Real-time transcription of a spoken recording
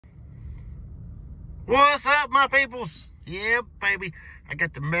What's up, my peoples? Yeah, baby. I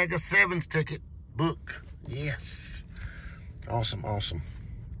got the Mega Sevens ticket book. Yes. Awesome, awesome.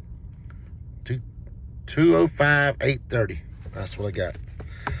 205, 830. That's what I got.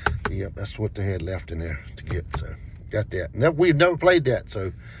 Yep, that's what they had left in there to get. So, got that. We've never played that,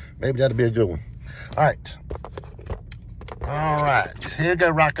 so maybe that'll be a good one. All right. All right. Here you go,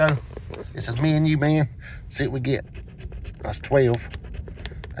 Rocco. This is me and you, man. See what we get. That's 12.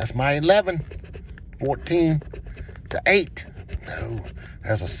 That's my 11. 14 to 8. No,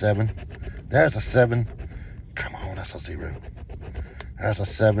 there's a 7. There's a 7. Come on, that's a 0. There's a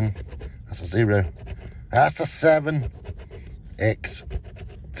 7. That's a 0. That's a 7. X.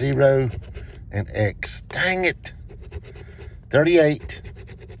 0 and X. Dang it. 38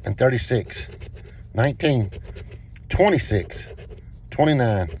 and 36. 19. 26.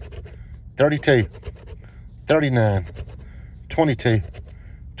 29. 32. 39. 22.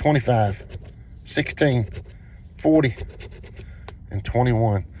 25. 16, 40, and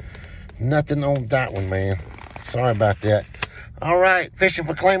 21. Nothing on that one, man. Sorry about that. All right, fishing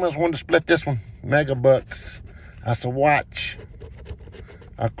for claimers. Wanted to split this one. Mega bucks. That's a watch,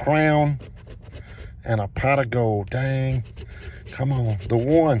 a crown, and a pot of gold. Dang. Come on. The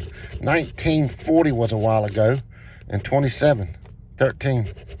one, 1940 was a while ago, and 27,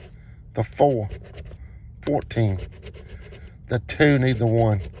 13. The 4, 14. The 2 need the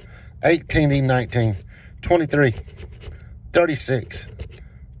 1. 18, 19, 23, 36,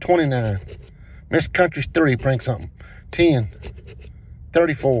 29. Miss Country's 3, bring something. 10,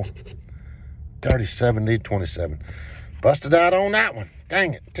 34, 37, need 27. Busted out on that one.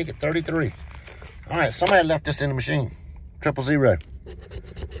 Dang it, ticket 33. All right, somebody left this in the machine. 000.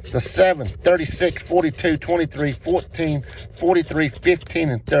 The 7, 36, 42, 23, 14, 43, 15,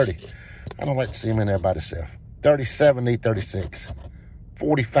 and 30. I don't like to see them in there by themselves. 37, need 36.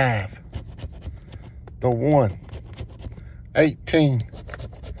 45, the 1, 18,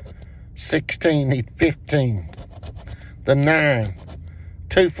 16, need 15, the 9,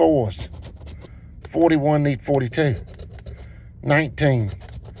 2 4s, 41, need 42, 19,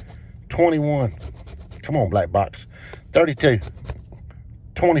 21, come on, black box, 32,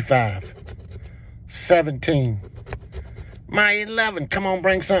 25, 17, my 11, come on,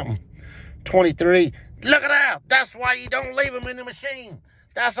 bring something, 23, look at that, that's why you don't leave them in the machine.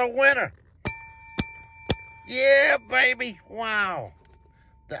 That's a winner. Yeah, baby. Wow.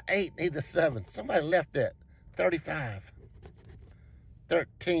 The 8 need the 7. Somebody left that. 35.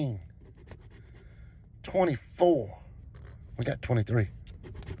 13. 24. We got 23.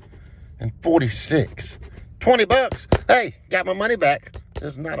 And 46. 20 bucks. Hey, got my money back.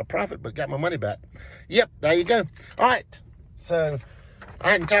 There's not a profit, but got my money back. Yep, there you go. All right. So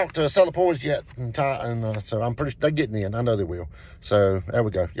I hadn't talked to Seller Poise yet, and so I'm pretty, they're getting in. I know they will. So there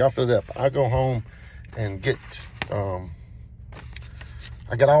we go. Y'all fill it up. I go home and get, I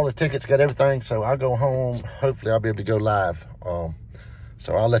got all the tickets, got everything. So I'll go home. Hopefully I'll be able to go live.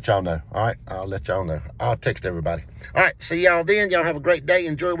 So I'll let y'all know. All right. I'll let y'all know. I'll text everybody. All right. See y'all then. Y'all have a great day.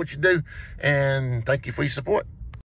 Enjoy what you do. And thank you for your support.